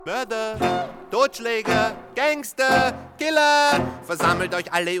Mörder, Totschläger, Gangster, Killer, versammelt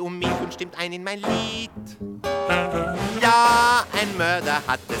euch alle um mich und stimmt ein in mein Lied. Ja, ein Mörder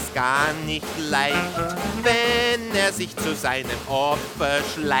hat es gar nicht leicht, wenn er sich zu seinem Opfer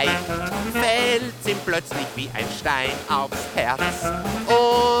schleicht, fällt's ihm plötzlich wie ein Stein aufs Herz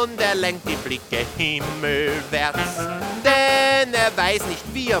und er lenkt die Blicke himmelwärts, denn er weiß nicht,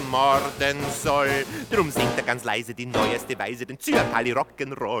 wie er morden soll. Drum singt er ganz leise die neueste Weise, den Zyankali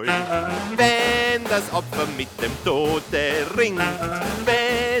Rock'n'Roll. Wenn das Opfer mit dem Tode ringt,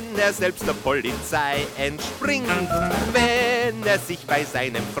 wenn er selbst der Polizei entspringt, wenn er sich bei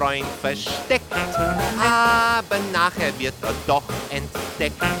seinem Freund versteckt, aber nachher wird er doch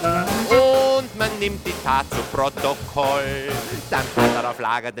entdeckt und man nimmt die Tat zu Protokoll. Dann hat er auf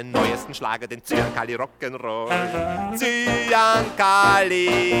Lager den neuesten Schlager, den Zyankali Rock'n'Roll.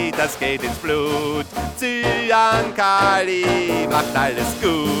 Zyankali, das geht ins Blut. Zyankali macht alles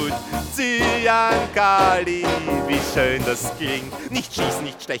gut. Zyankali, wie schön das klingt. Nicht schießen,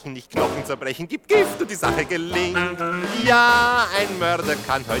 nicht stechen, nicht Knochen zerbrechen, gib Gift und die Sache gelingt. Ja, ein Mörder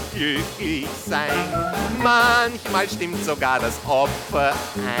kann heute glücklich sein. Manchmal stimmt sogar das Opfer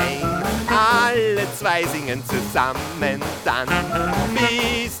ein. Alle zwei singen zusammen dann,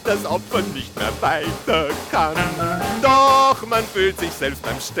 bis das Opfer nicht mehr weiter kann. Doch man fühlt sich selbst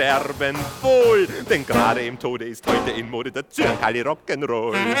beim Sterben wohl, denn gerade im Tode ist heute in Mode der Zyankali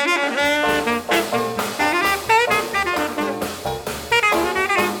Rock'n'Roll.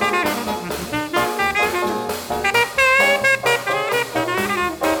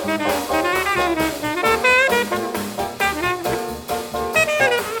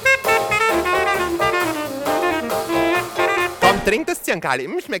 Komm, trink das Zyankali,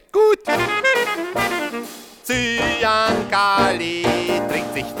 schmeckt gut. Zyankali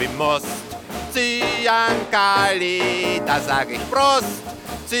trinkt sich wie Most. Zyankali, da sag ich Prost.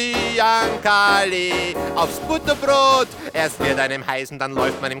 Zyankali aufs Butterbrot. Erst wird einem heiß und dann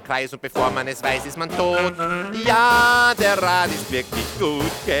läuft man im Kreis und bevor man es weiß, ist man tot. Ja, der Rat ist wirklich gut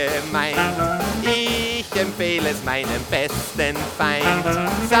gemeint. Ich empfehle es meinem besten Feind.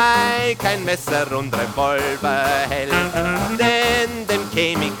 Sei kein Messer- und Revolverheld, denn dem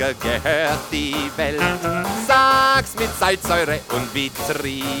Chemiker gehört die Welt. Sag's mit Salzsäure und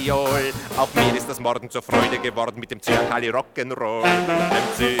Vitriol. Auch mir ist das Morden zur Freude geworden mit dem Zyankali Rock'n'Roll.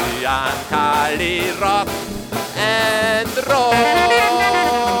 Dem Zyankali Rock'n'Roll.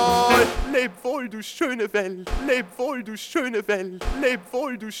 Leb wohl, du schöne Welt, leb wohl, du schöne Welt, leb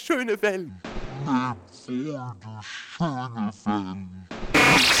wohl, du schöne Welt. Leb wohl, du schöne Welt.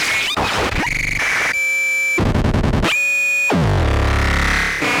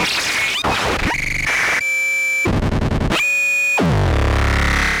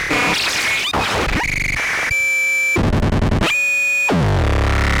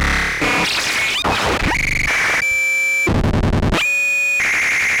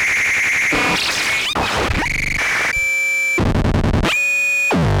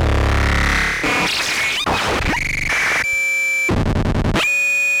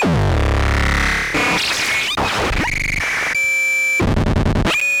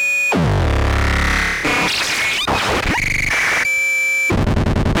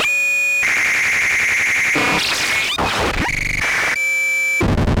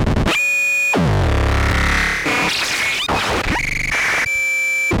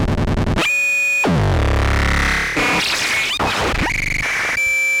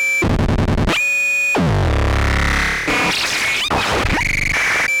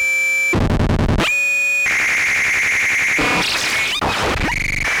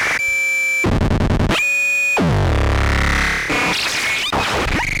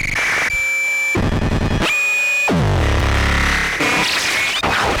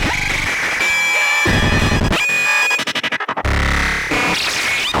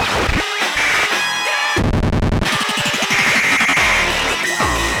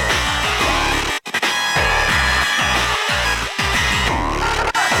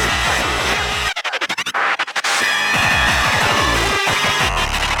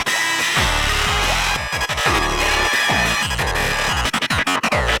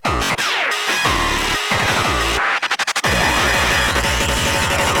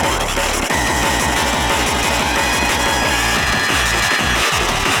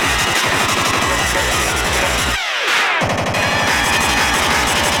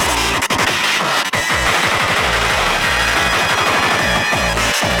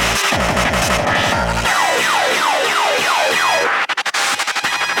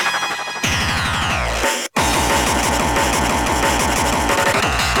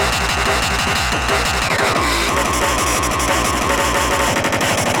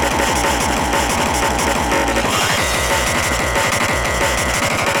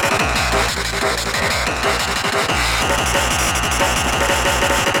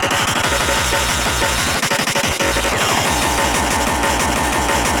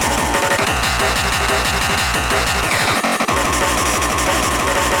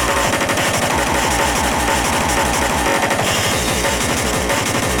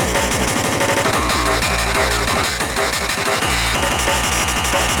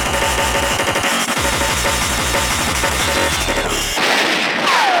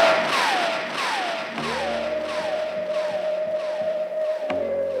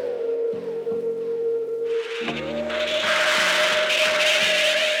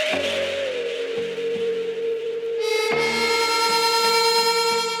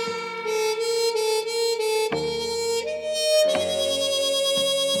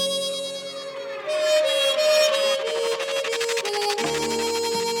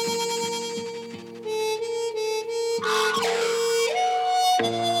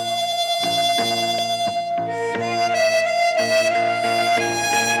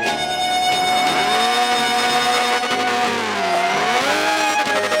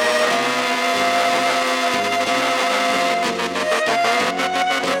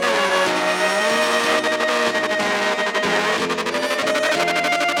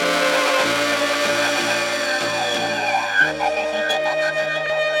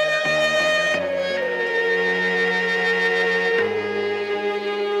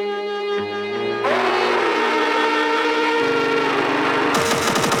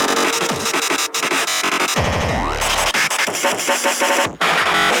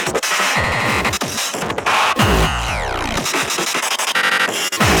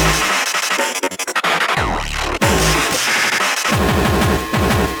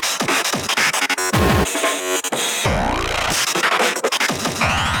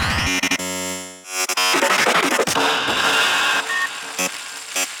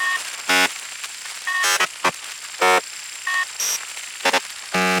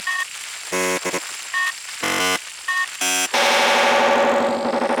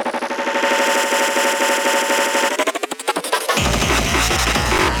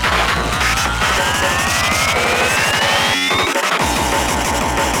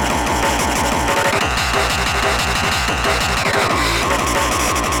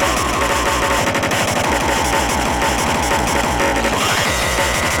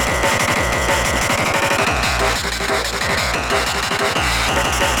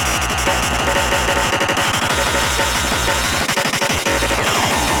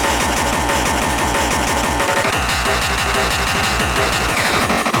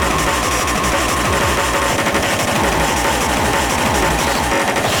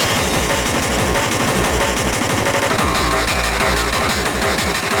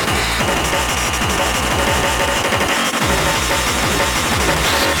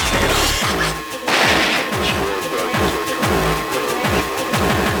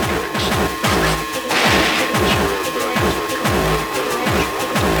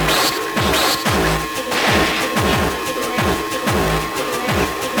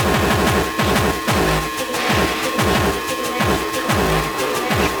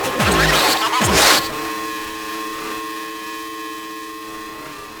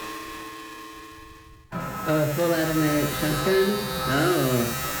 Full automatic shotgun? Oh.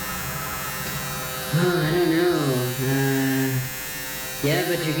 Oh, I don't know. Yeah,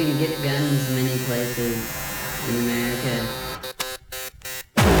 but you can get guns many places in America.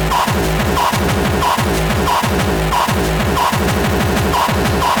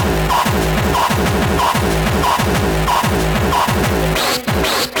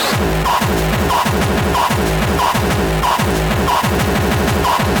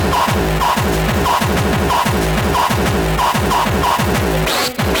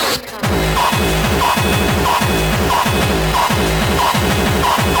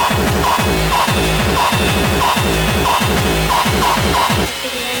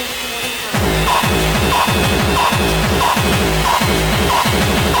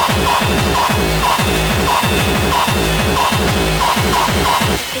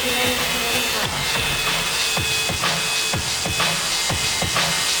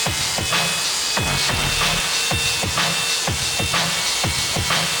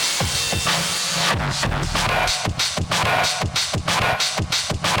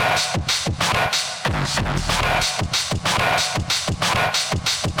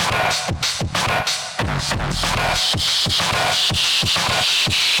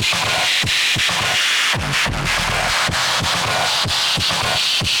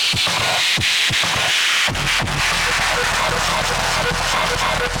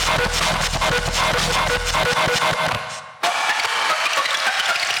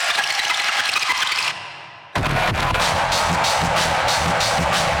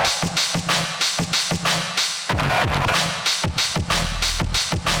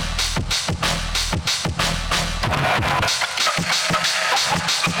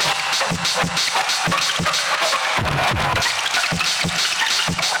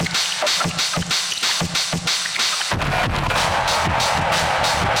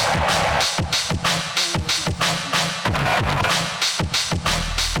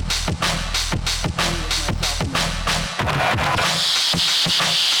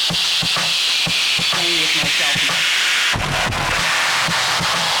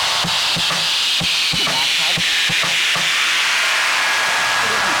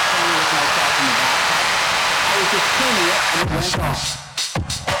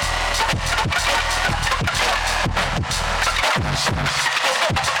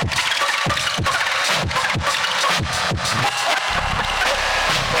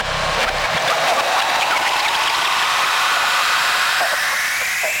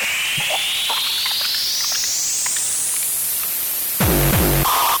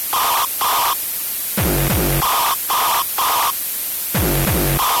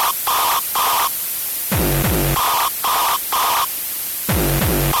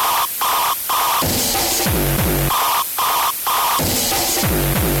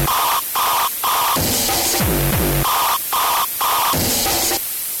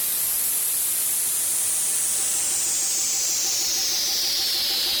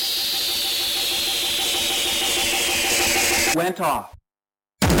 Went off.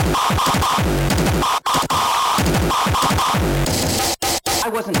 I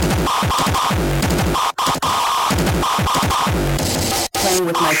wasn't playing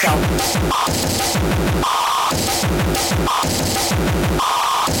with myself.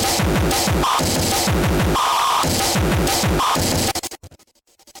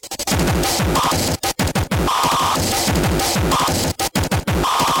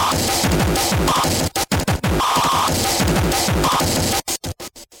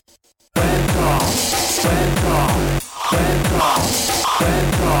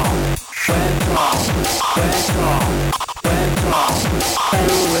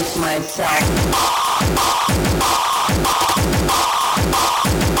 Playing with myself.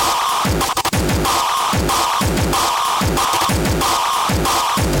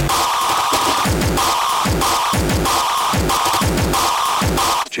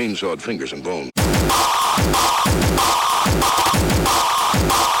 Chainsawed fingers and bone.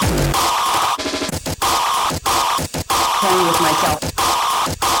 Playing with myself.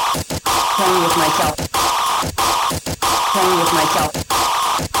 Playing with myself. Playing with myself.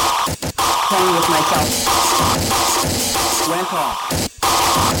 Playing with myself. Went off.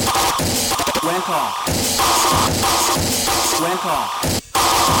 Went off. Went off.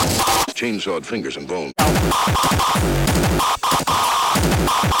 Chainsawed fingers and bone.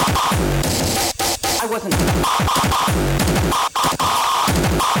 I wasn't.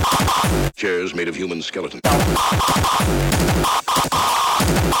 Chairs made of human skeleton.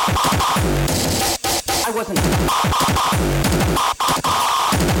 I wasn't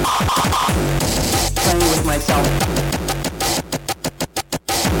playing with myself.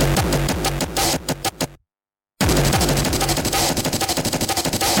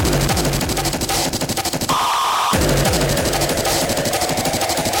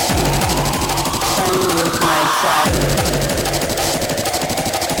 Playing with myself.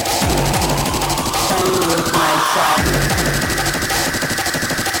 Playing with myself.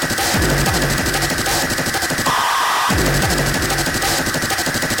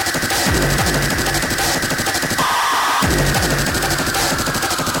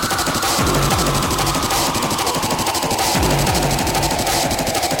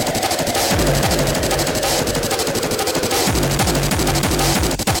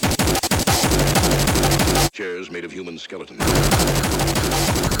 Chairs made of human skeleton.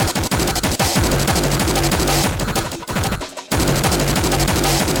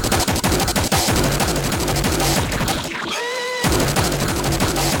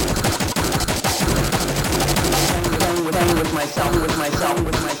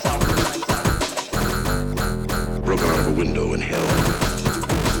 Broken out of a window in hell.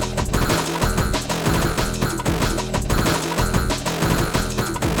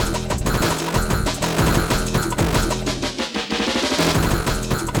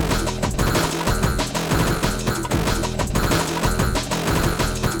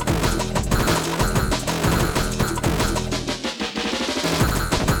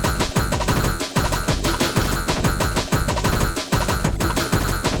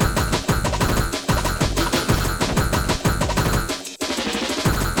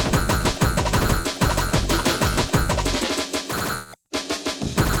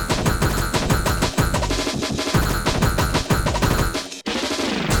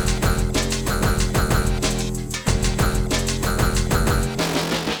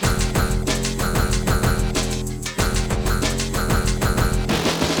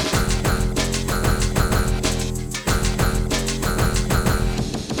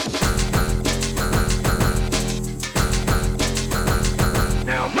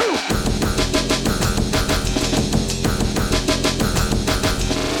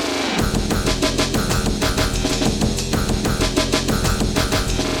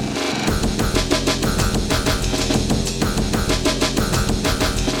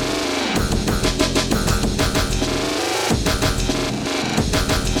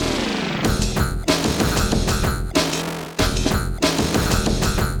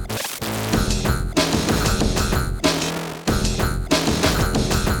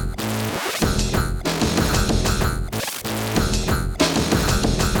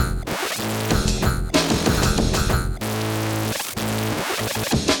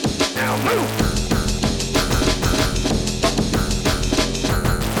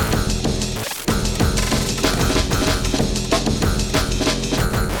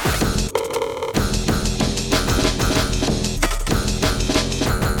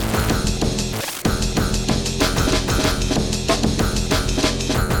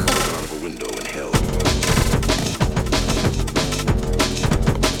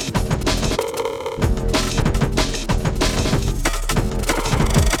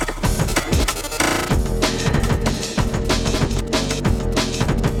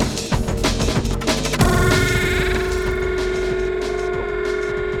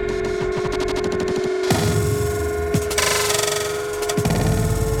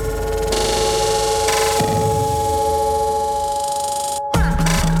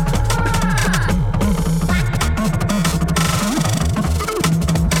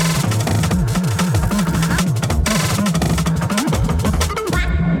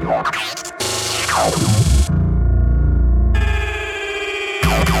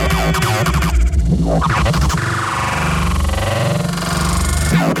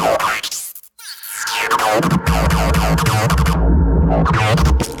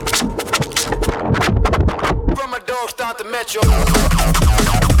 From a dog start to metro.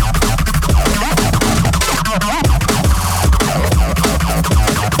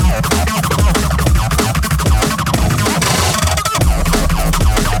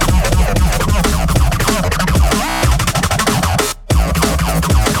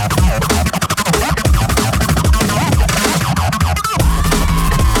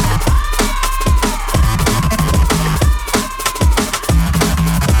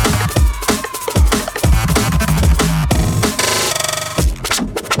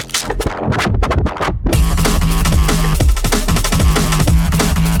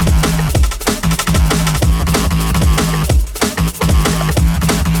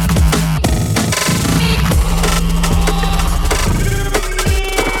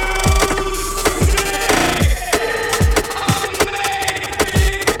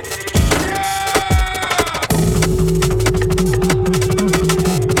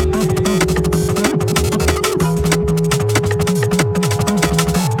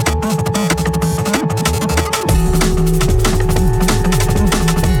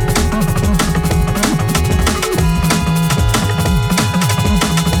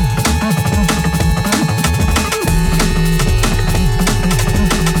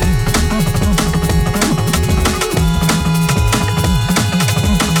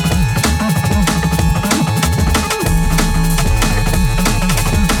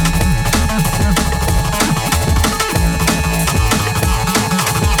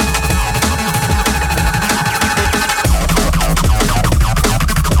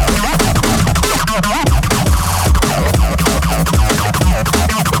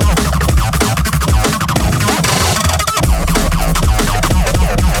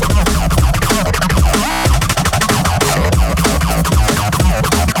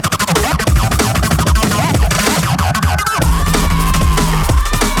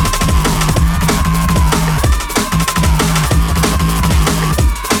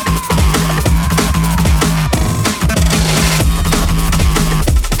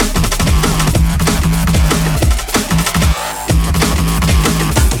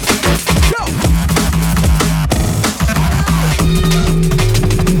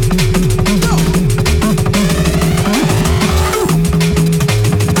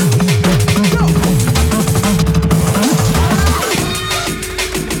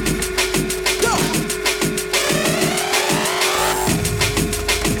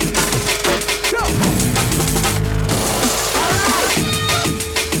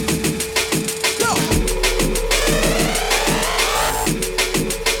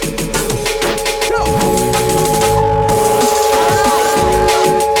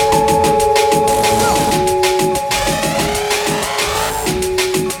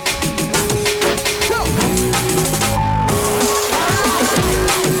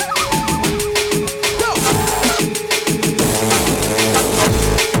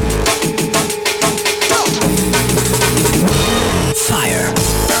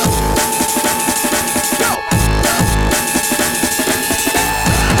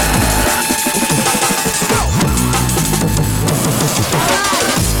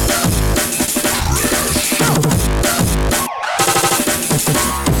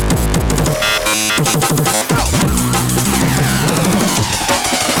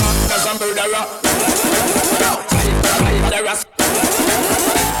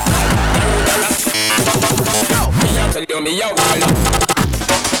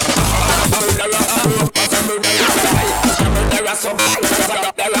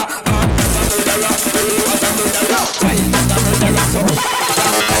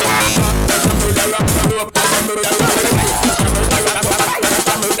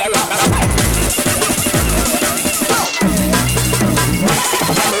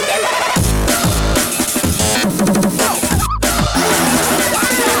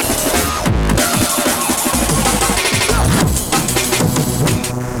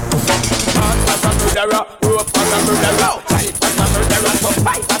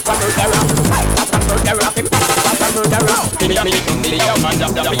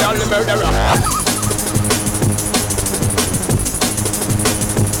 me all the murderer.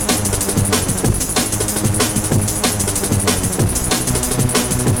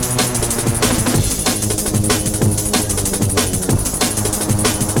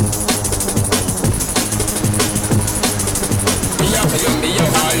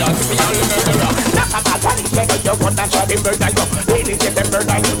 You want to try to murder you. Really get them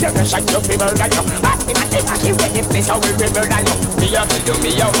murder you. You're a shot, you'll be murder you. Ask me, man, if I keep ready, please, I will be murder you. Me a kill you,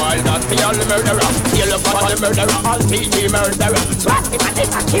 me a wild, not me all the murderer. Kill up all the murderer, all TV murderer. So ask me, man,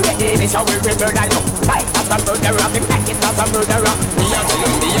 if I keep ready, please, I will be murder you. Fight as a murderer, me back it as a murderer. Me a kill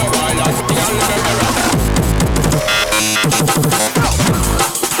you, me a wild, not me all the murderer.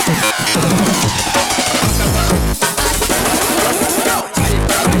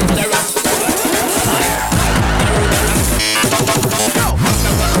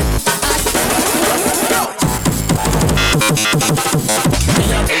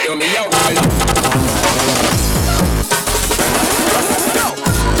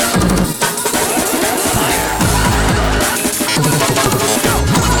 Go!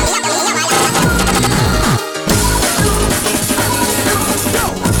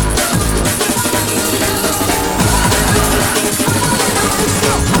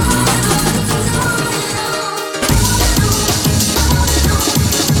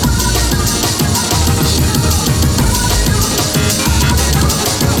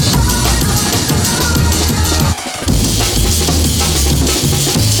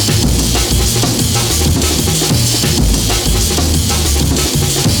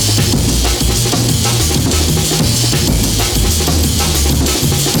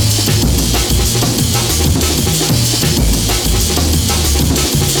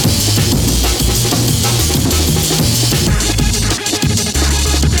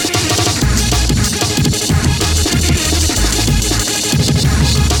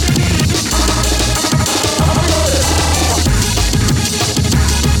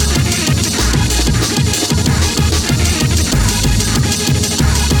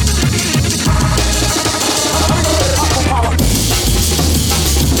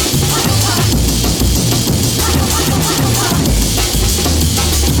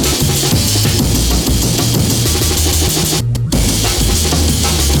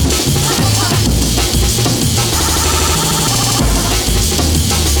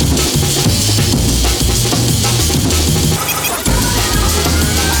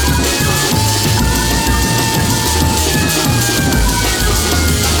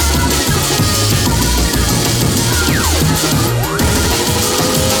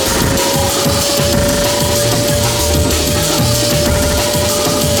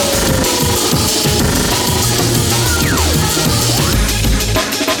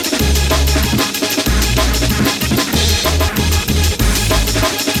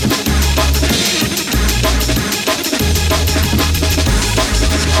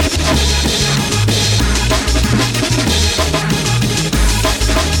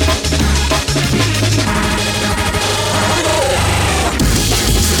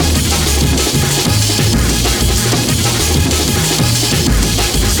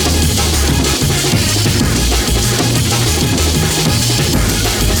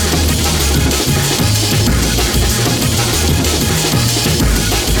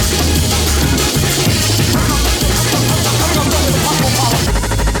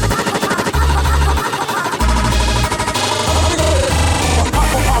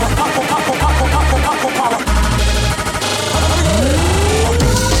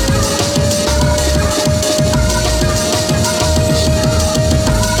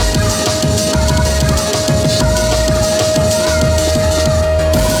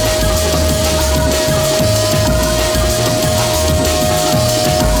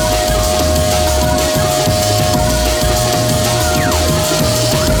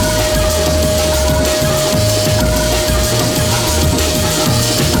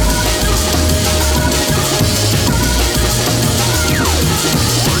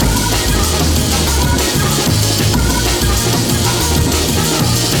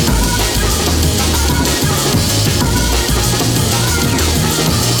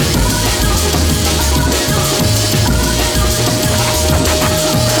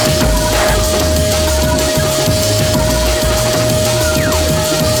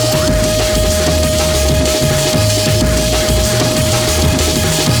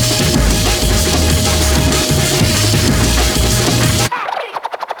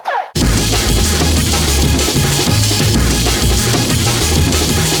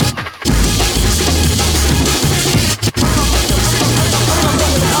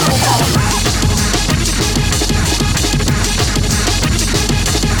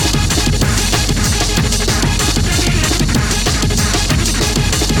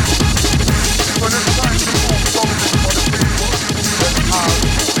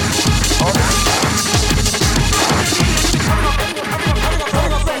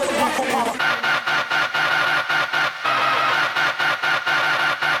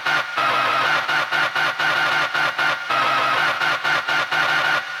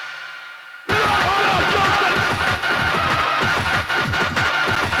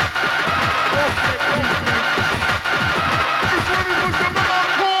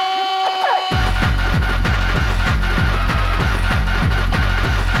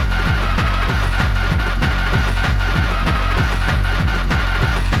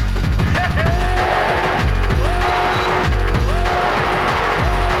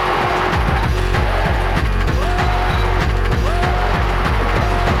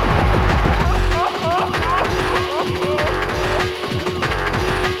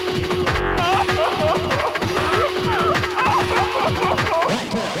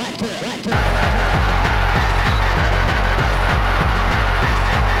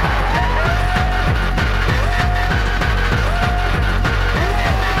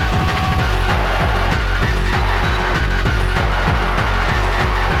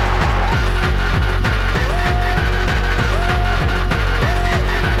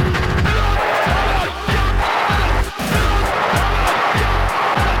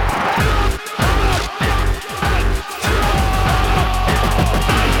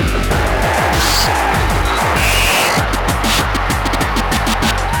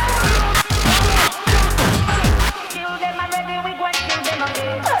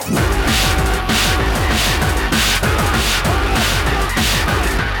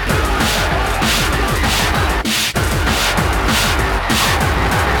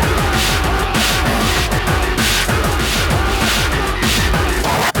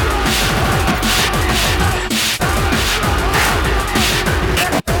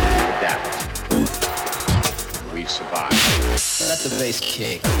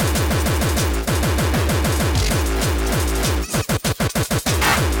 chick.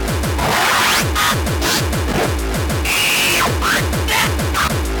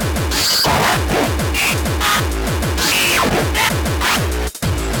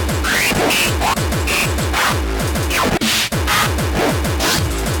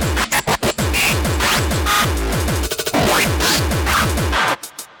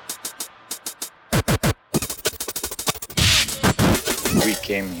 We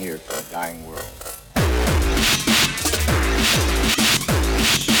came here to a dying world.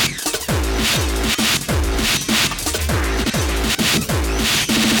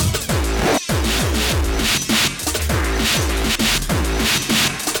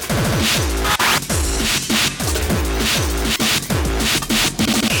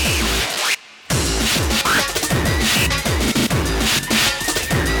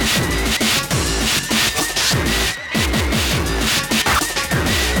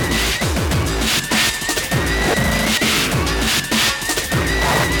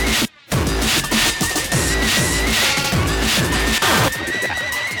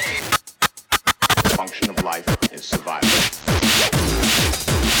 The function of life is survival.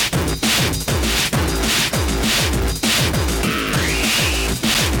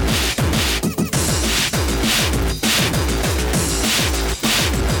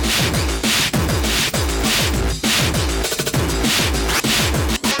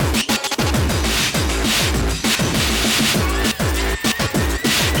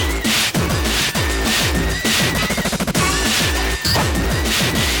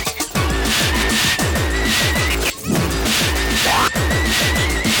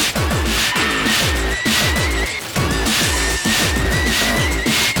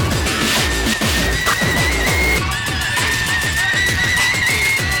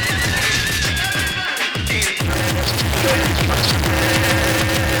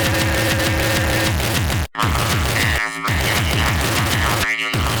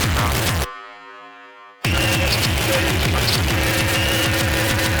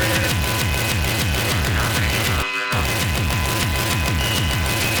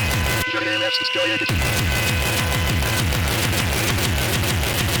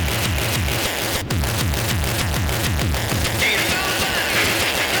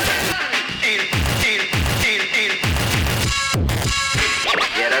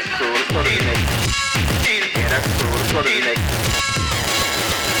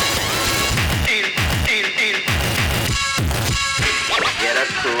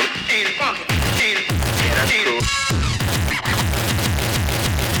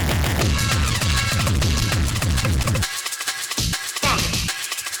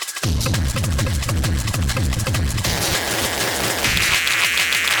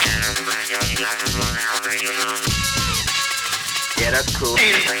 Yeah, that's cool.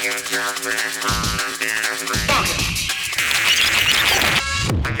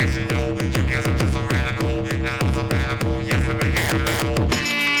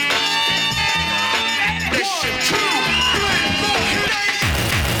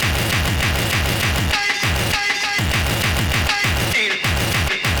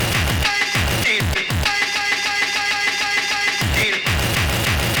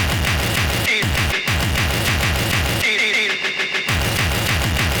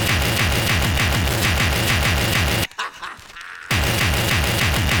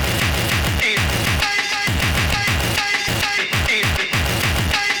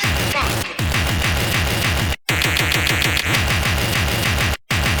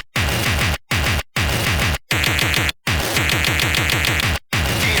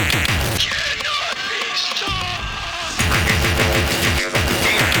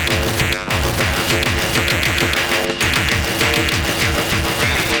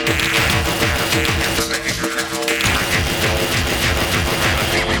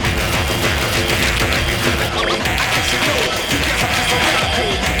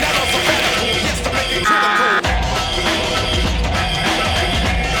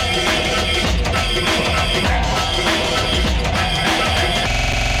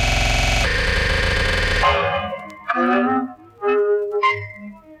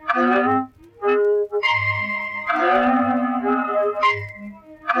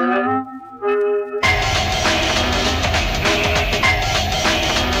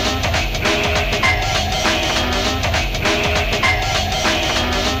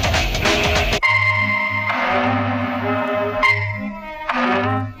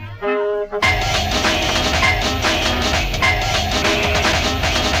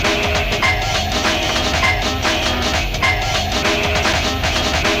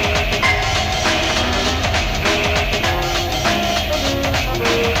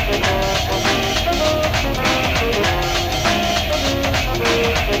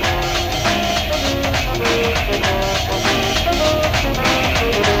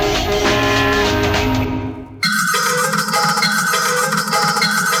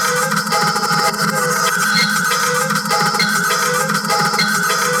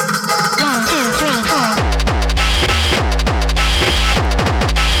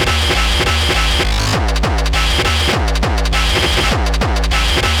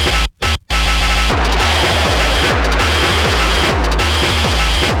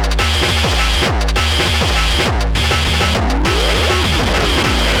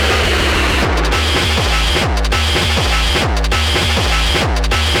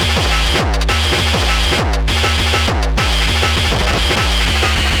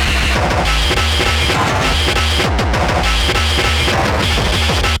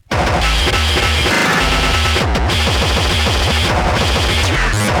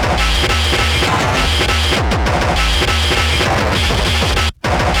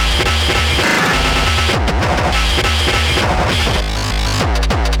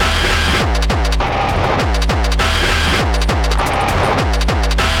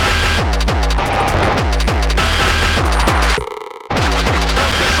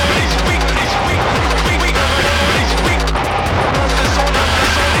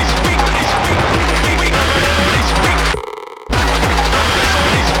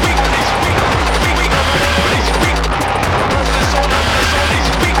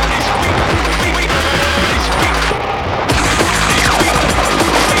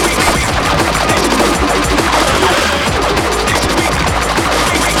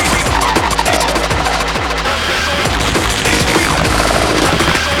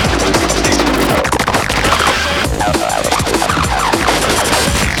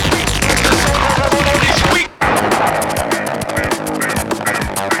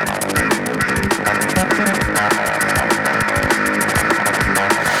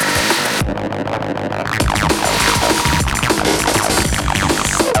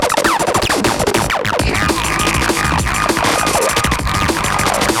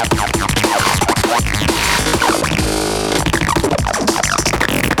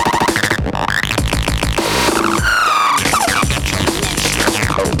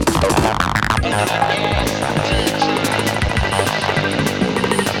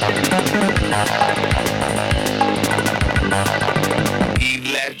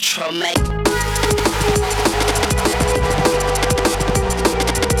 your mate.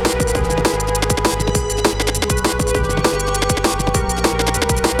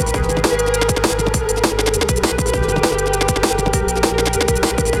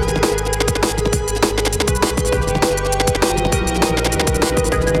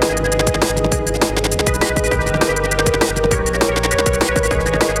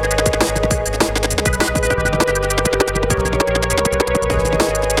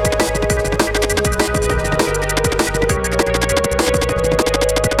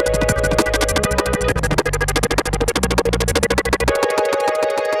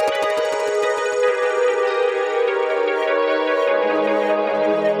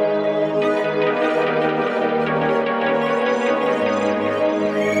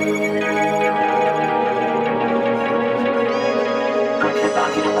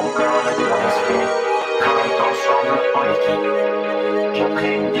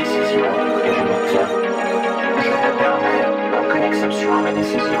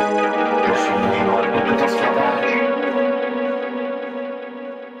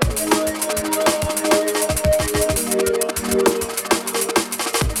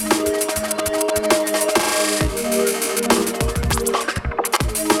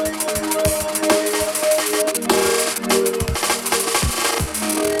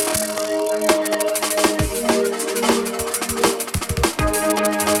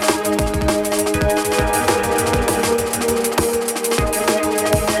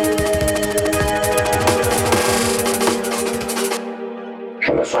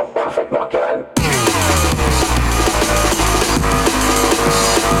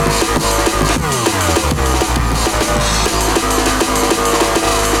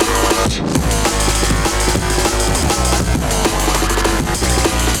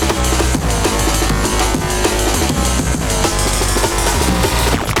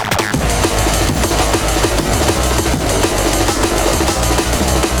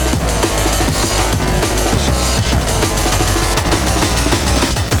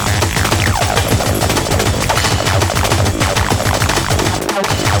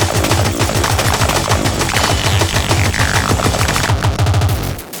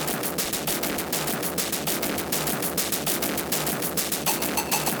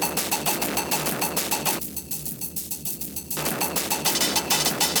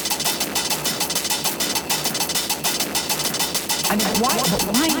 I mean, why?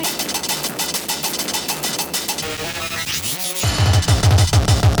 Why?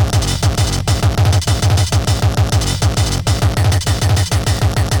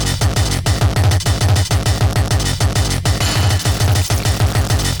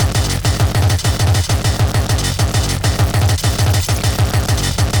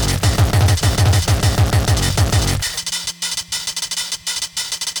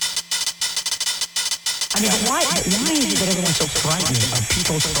 Why is it that everyone's so frightened of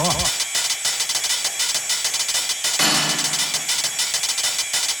people's thoughts?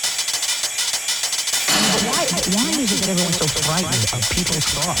 Why is it that everyone's so frightened of people's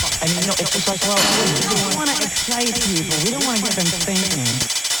thoughts? I mean, it's just like, well, we don't want to excite people. We don't want to get them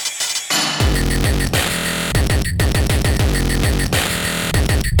thinking.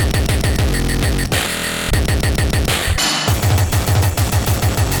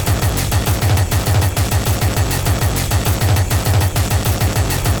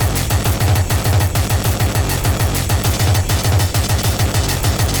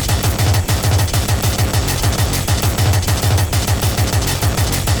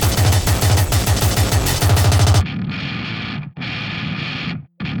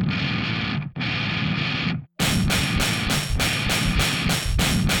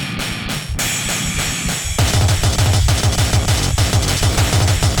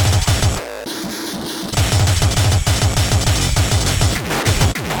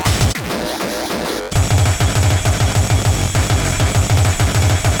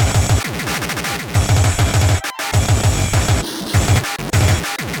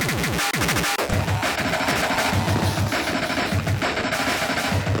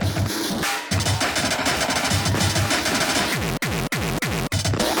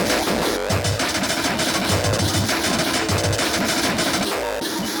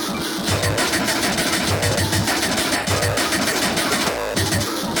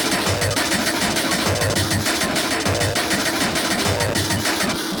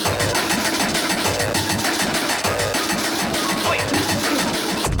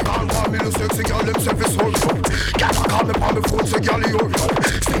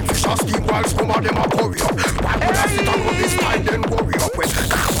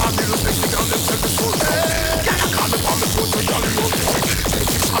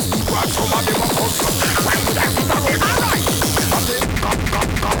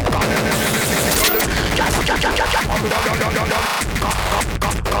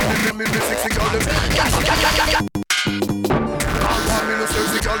 me sexy girl them. Me no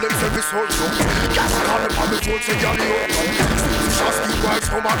sexy girl them say me soul so. Call them on the phone say girl you come. Just keep quiet,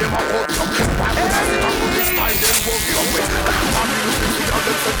 some of them a hold up. Why would I sit down with this time then walk you away? Me no sexy girl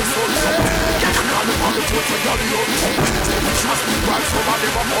them say me soul so. Call them on the phone say girl you come. Just keep quiet, some of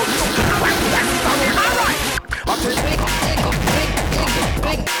them a hold up. Why would I sit down with alright? I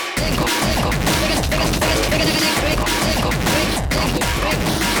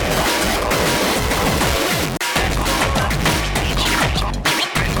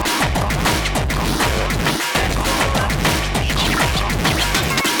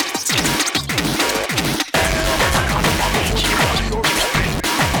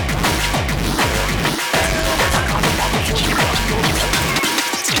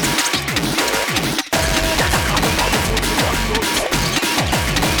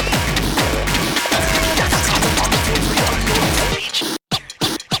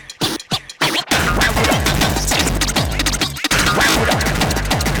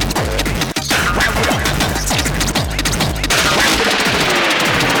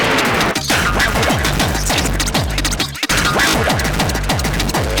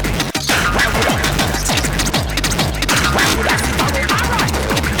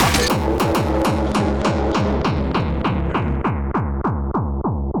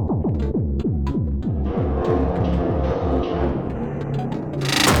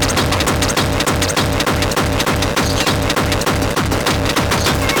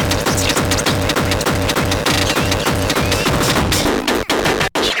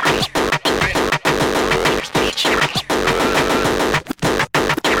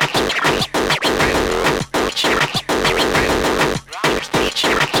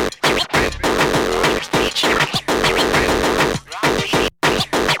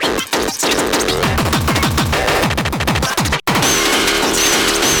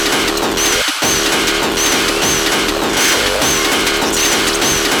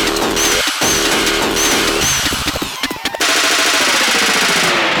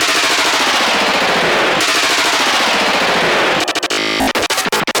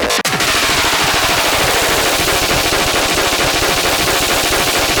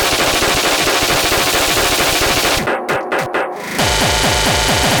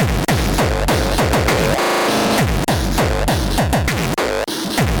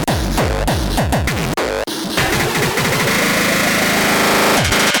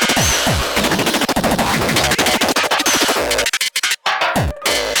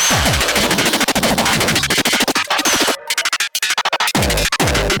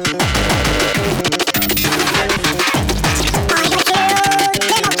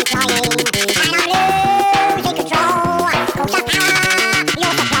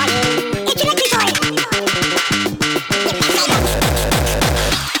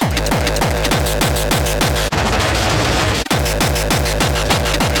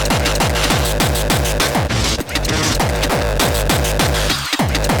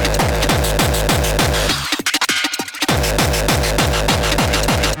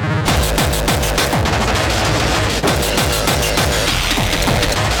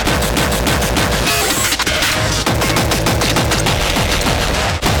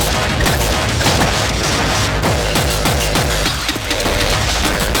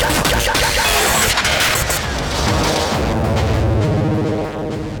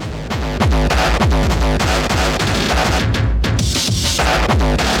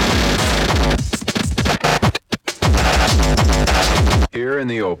in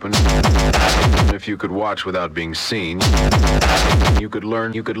the open. If you could watch without being seen, you could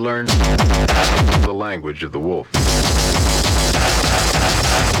learn the language of the wolf.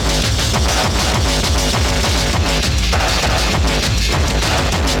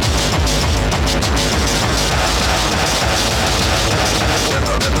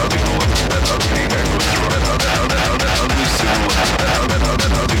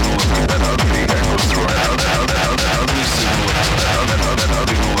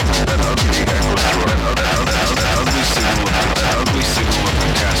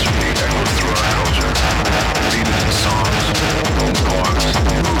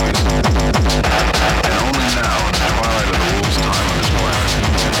 And only now, in the twilight of the wolf's time on this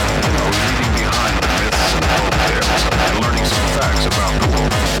planet,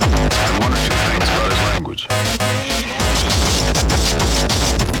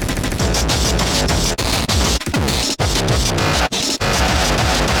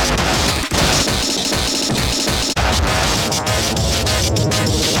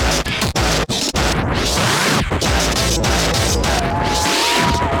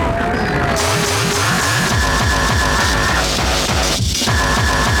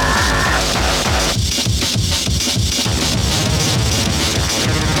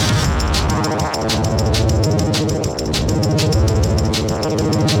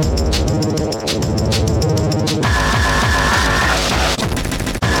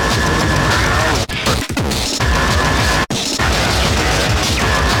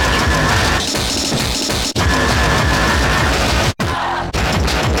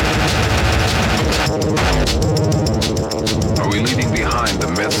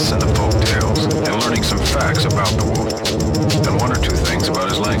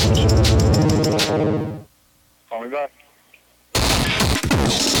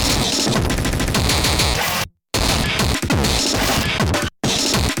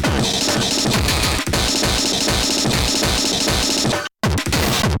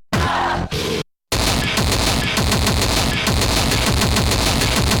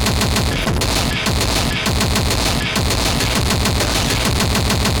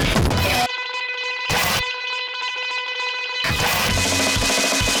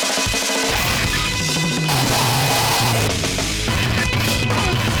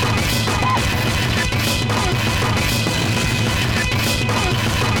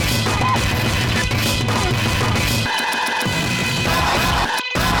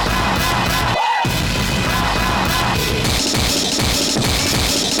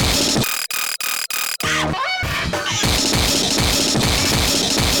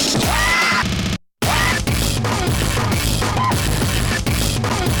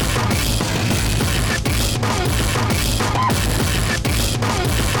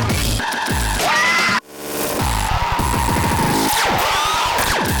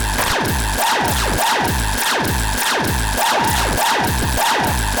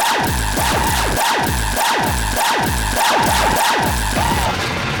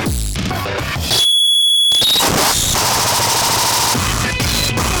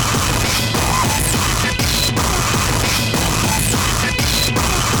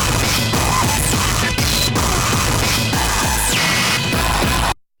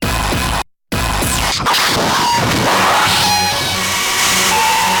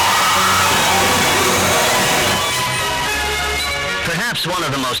 Perhaps one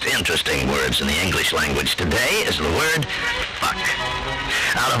of the most interesting words in the English language today is the word fuck.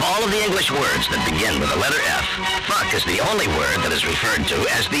 Out of all of the English words that begin with the letter F, fuck is the only word that is referred to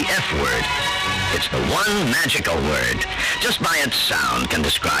as the F word. It's the one magical word. Just by its sound can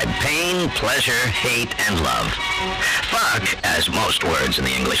describe pain, pleasure, hate, and love. Fuck, as most words in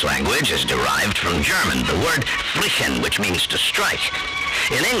the English language, is derived from German, the word flicken, which means to strike.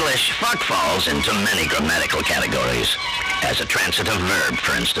 In English, fuck falls into many grammatical categories. As a transitive verb,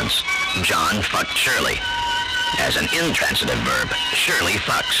 for instance, John fucked Shirley. As an intransitive verb, Shirley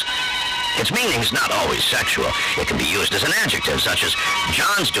fucks. Its meaning's not always sexual. It can be used as an adjective, such as,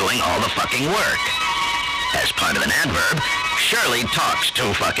 John's doing all the fucking work. As part of an adverb, Shirley talks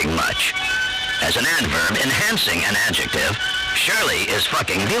too fucking much. As an adverb enhancing an adjective, Shirley is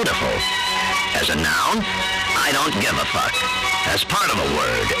fucking beautiful. As a noun, I don't give a fuck. As part of a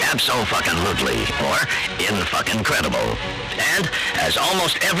word, abso-fucking-lutely, or in-fucking-credible. And, as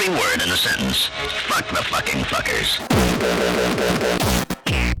almost every word in a sentence, fuck the fucking fuckers.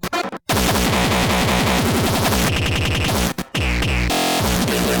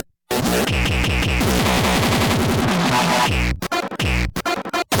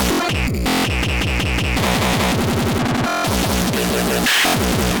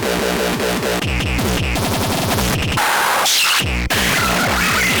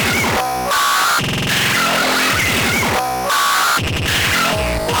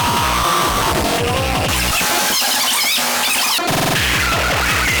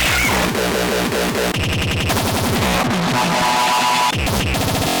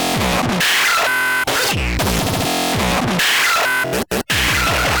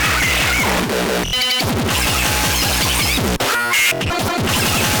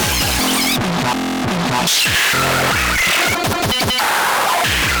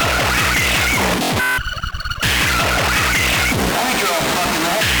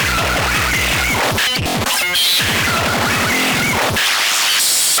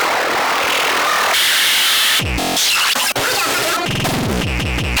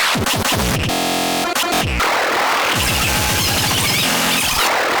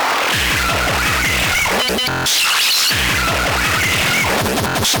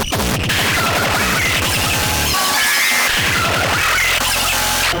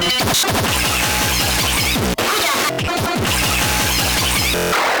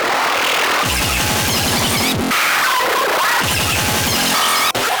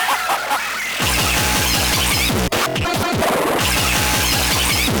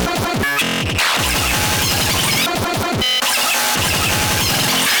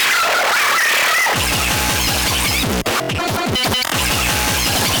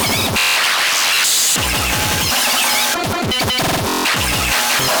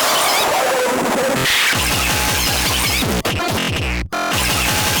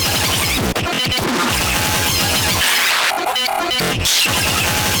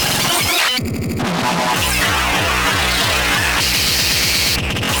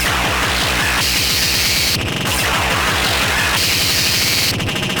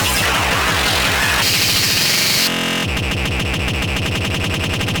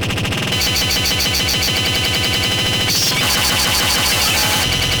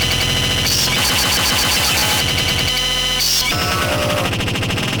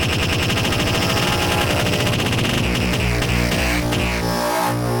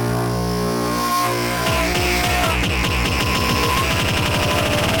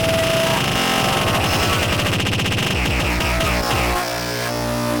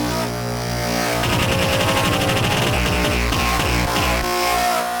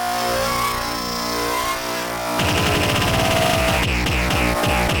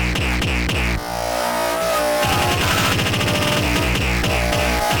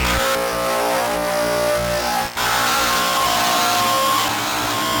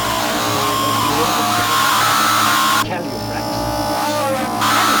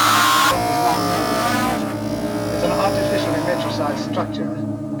 Structure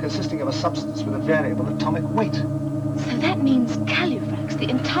consisting of a substance with a variable atomic weight. So that means Calufrax, the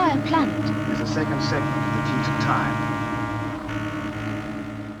entire planet, is a second segment of the fuse of time.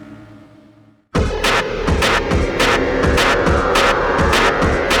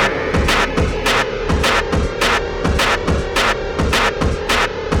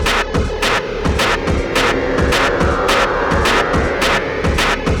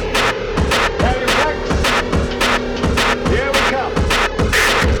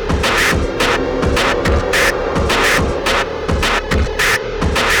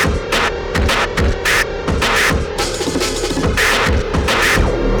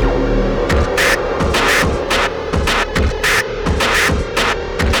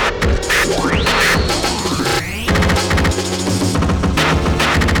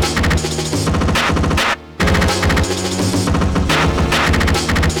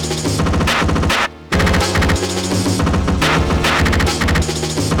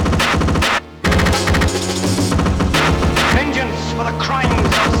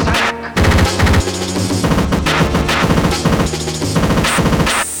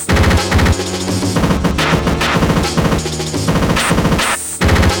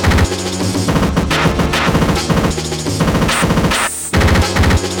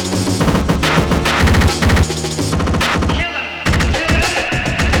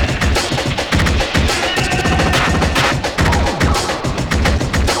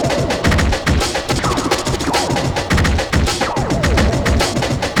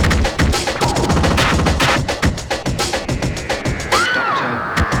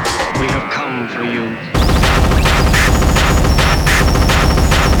 song for you.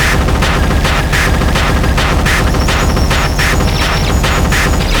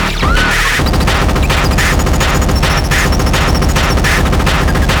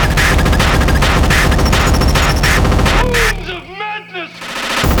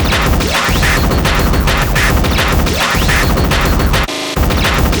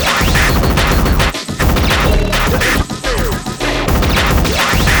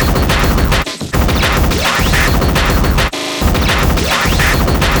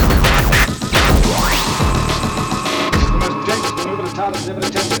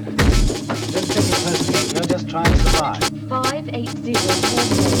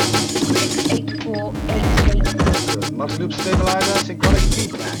 Multi-loop stabilizer, synchronic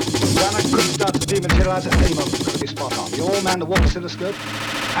feedback. Xanax could start to dematerialize at any moment. It's got to be spot on. You all man the warp oscilloscope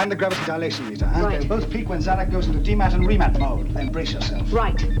and the gravity dilation meter. And they'll both peak when Xanax goes into demat and remat mode. Then brace yourself.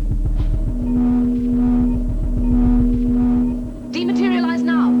 Right. Dematerialize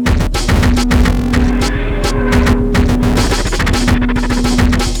now.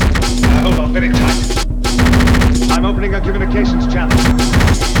 Hold on, very tight. I'm opening a communications channel.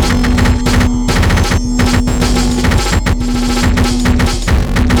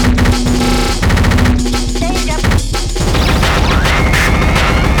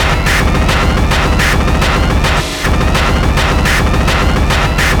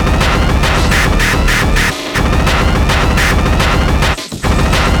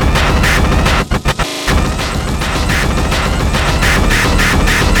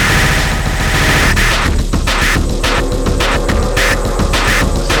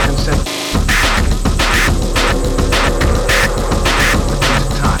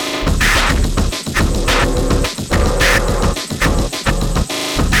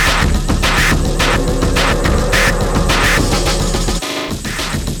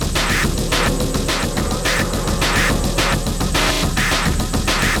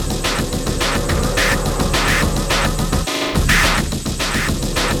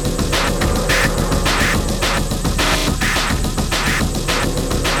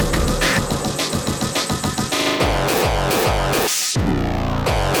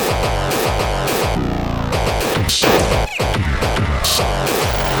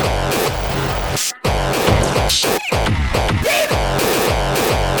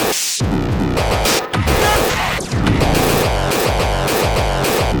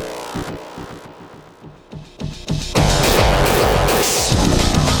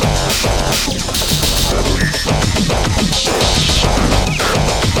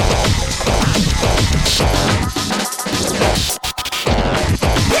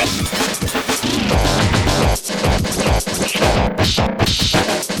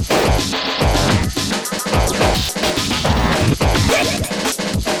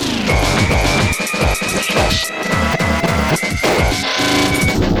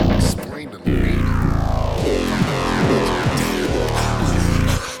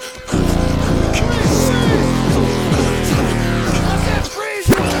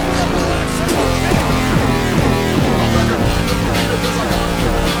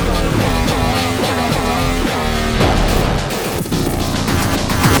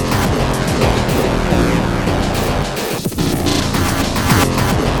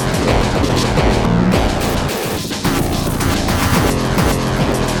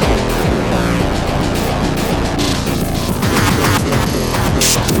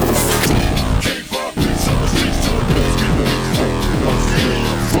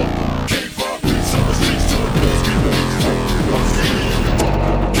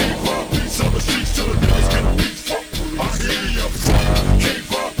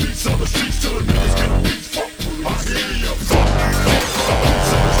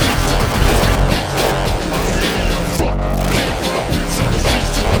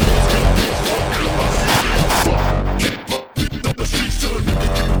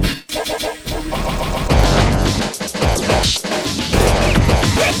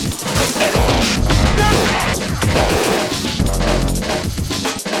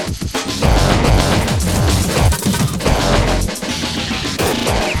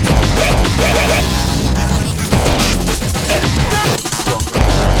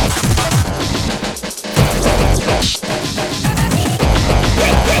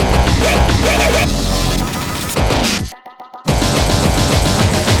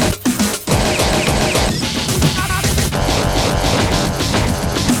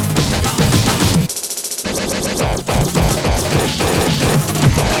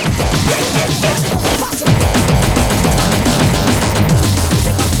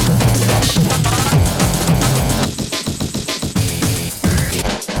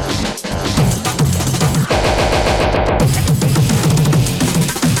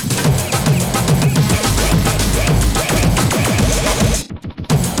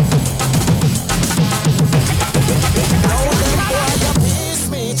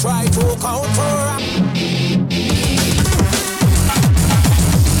 try to counteract.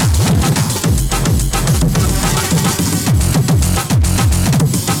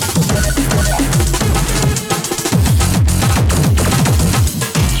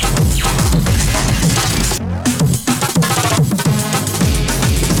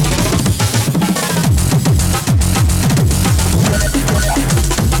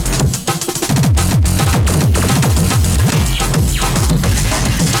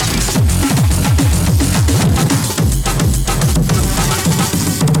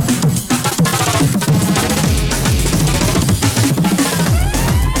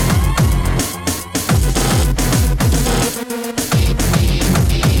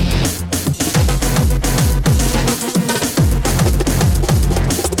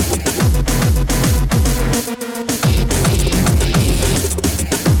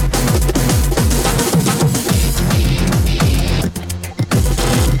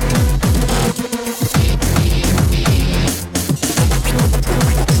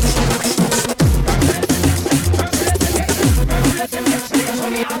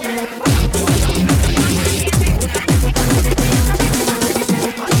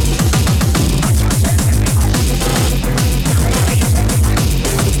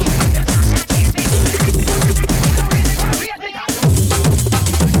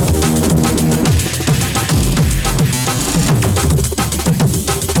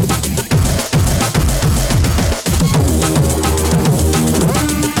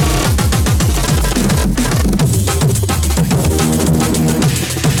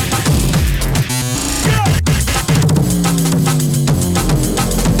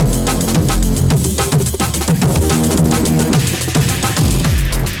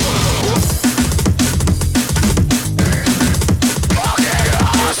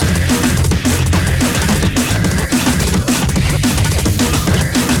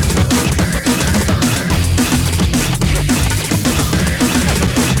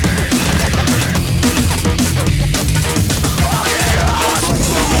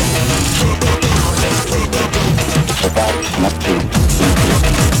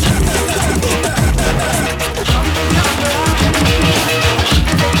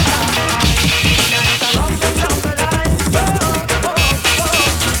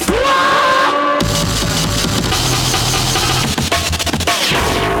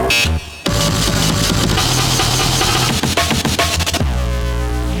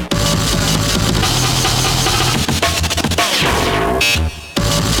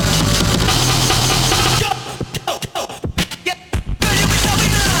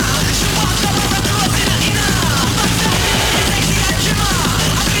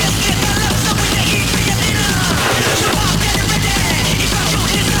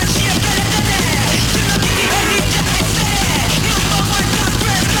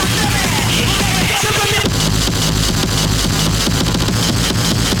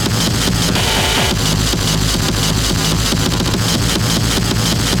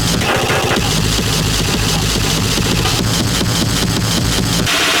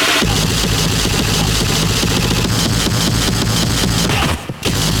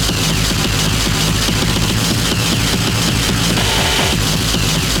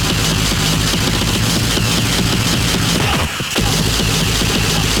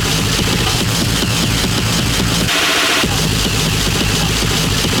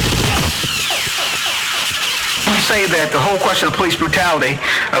 Say that the whole question of police brutality,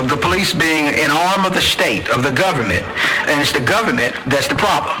 of the police being an arm of the state, of the government, and it's the government that's the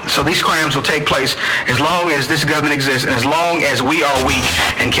problem. So these crimes will take place as long as this government exists and as long as we are weak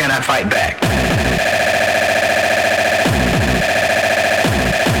and cannot fight back.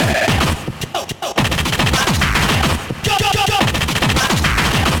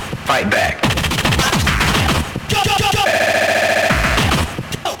 Fight back.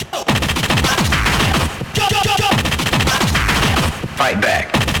 Fight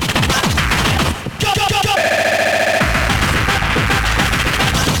back.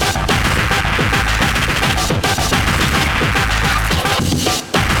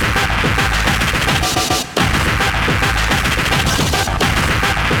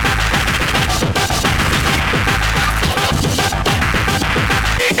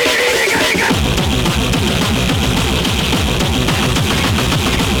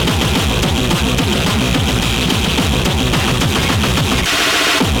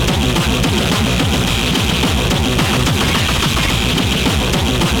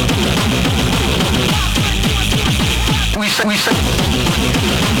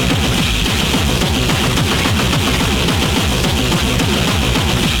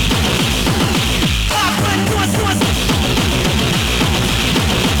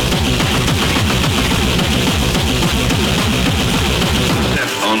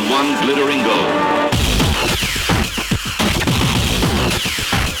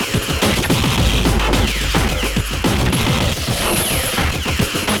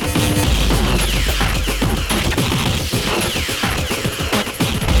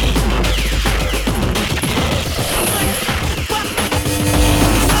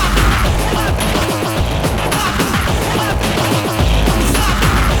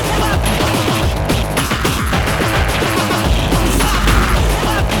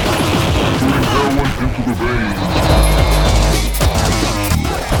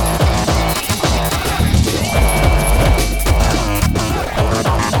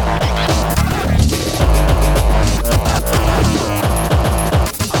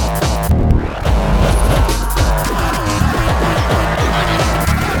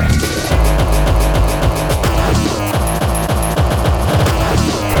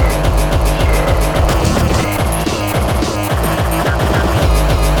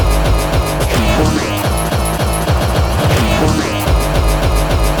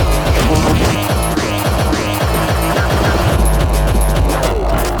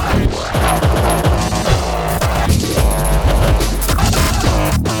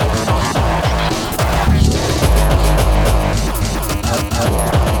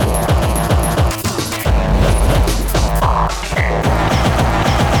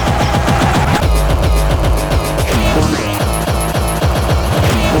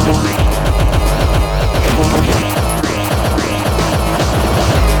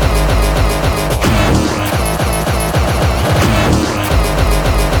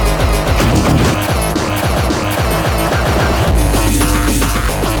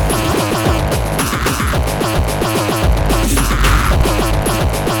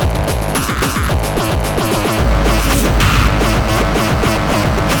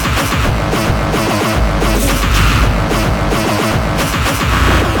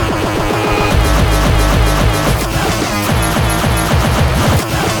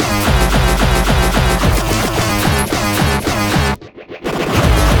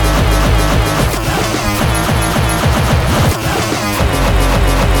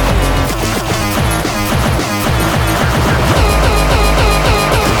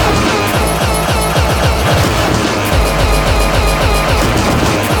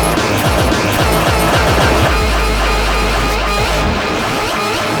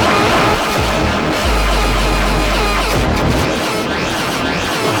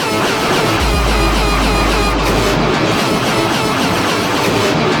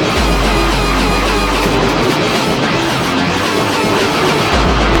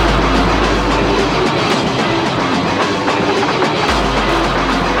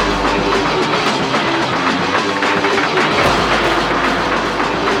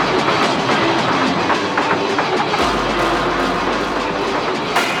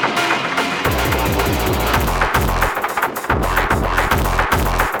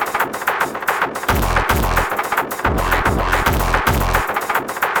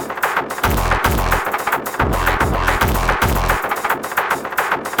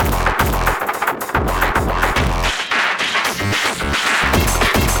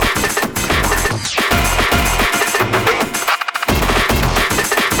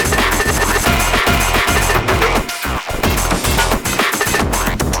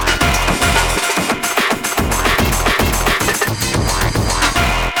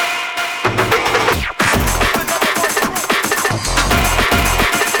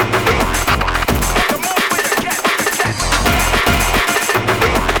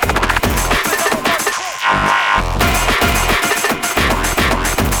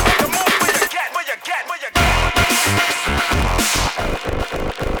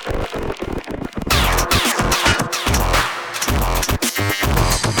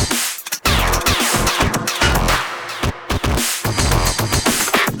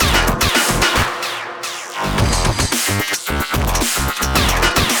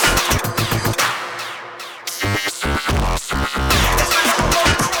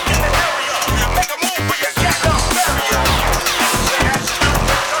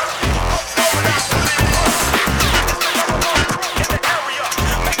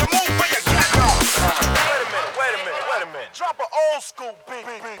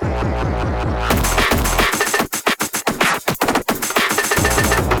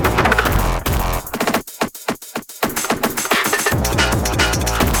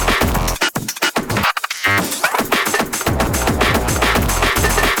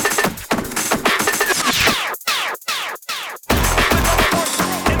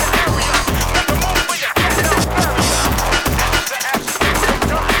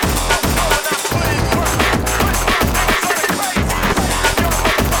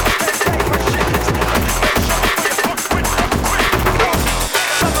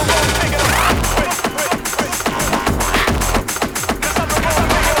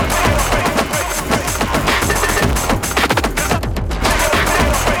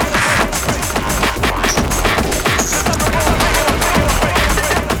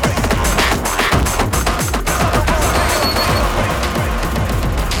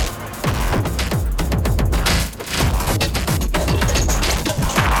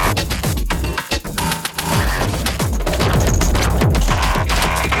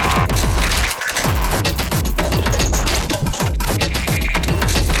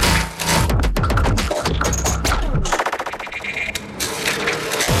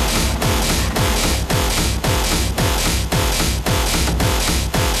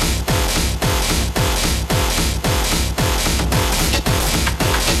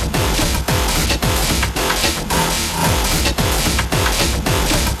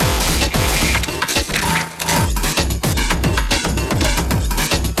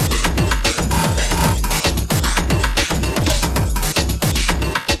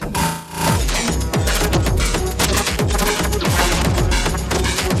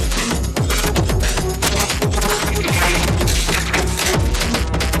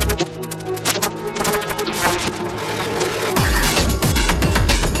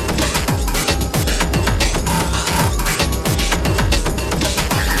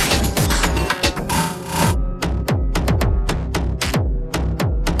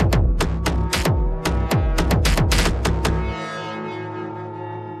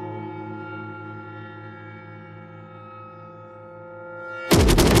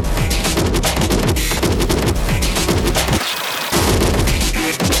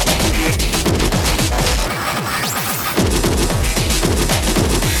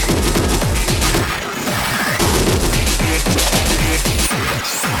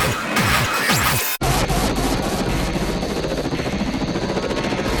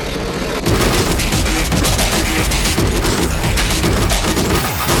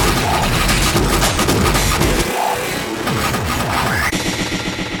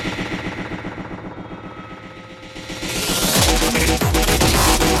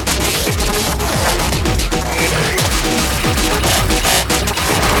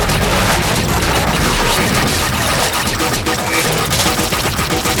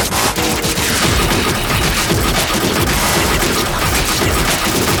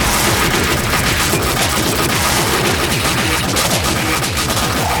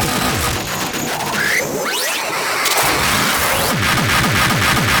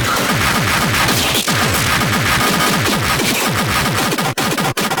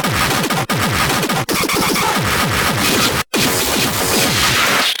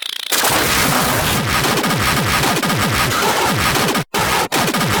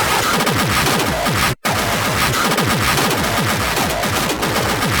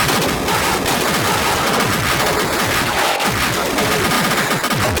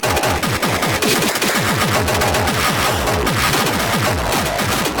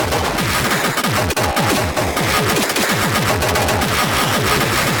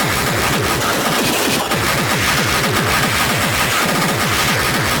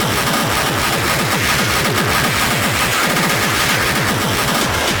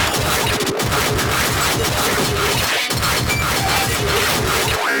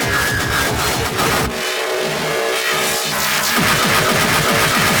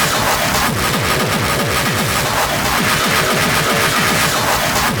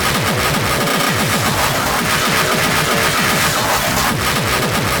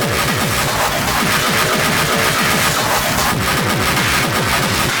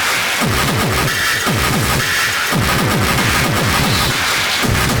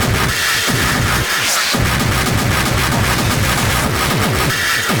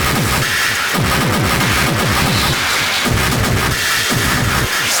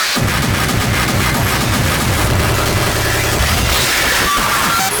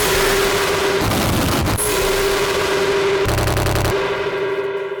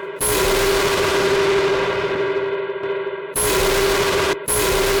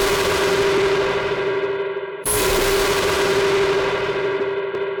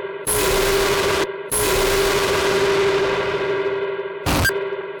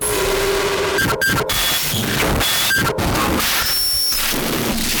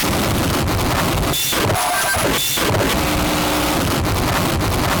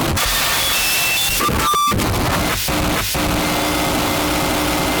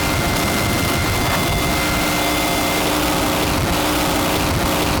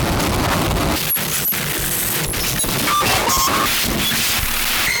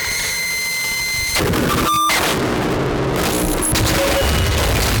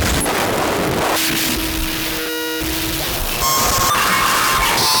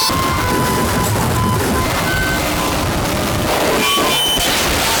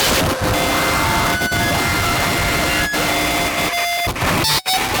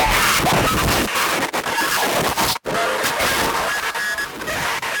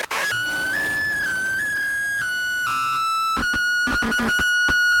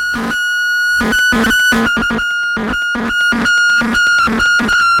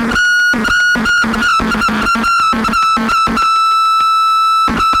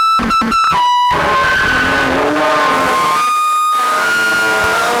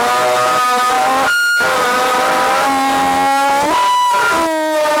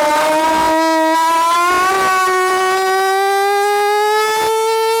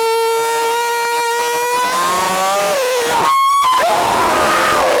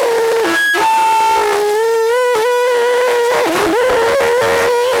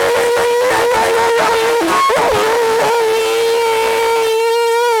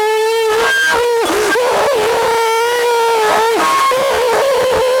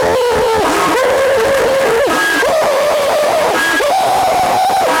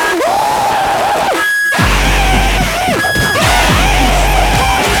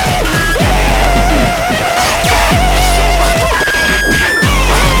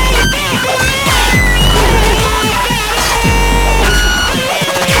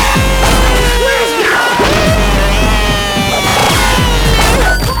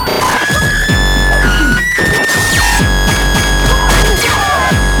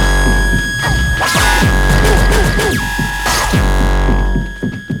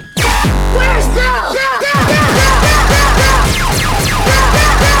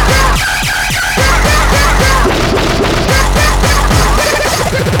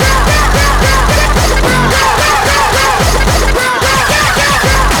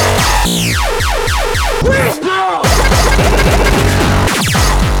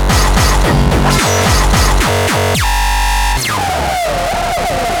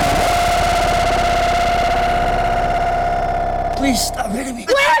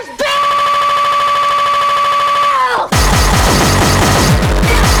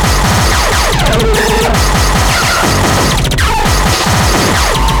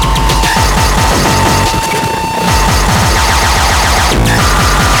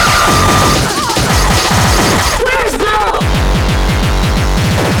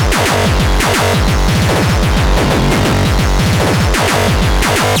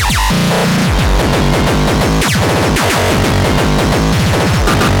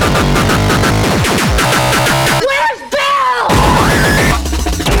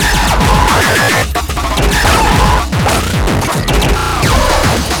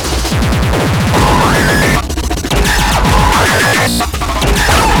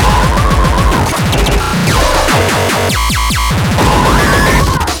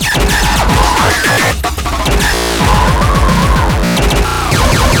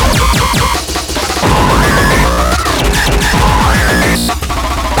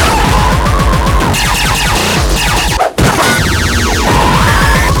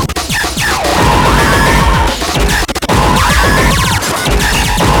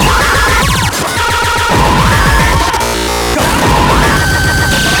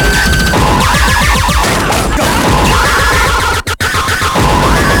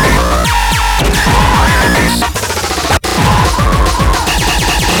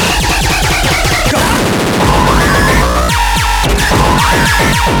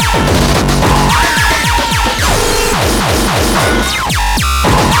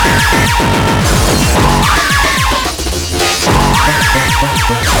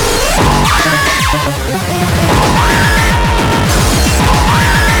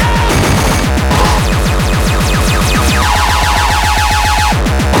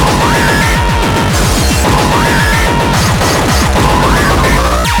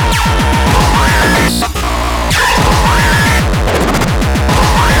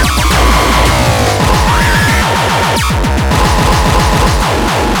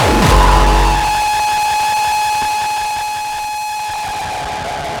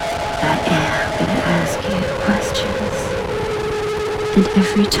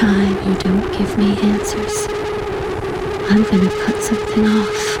 Every time you don't give me answers, I'm gonna cut something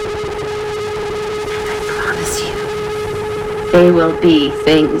off. And I promise you, they will be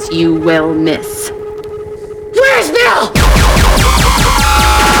things you will miss.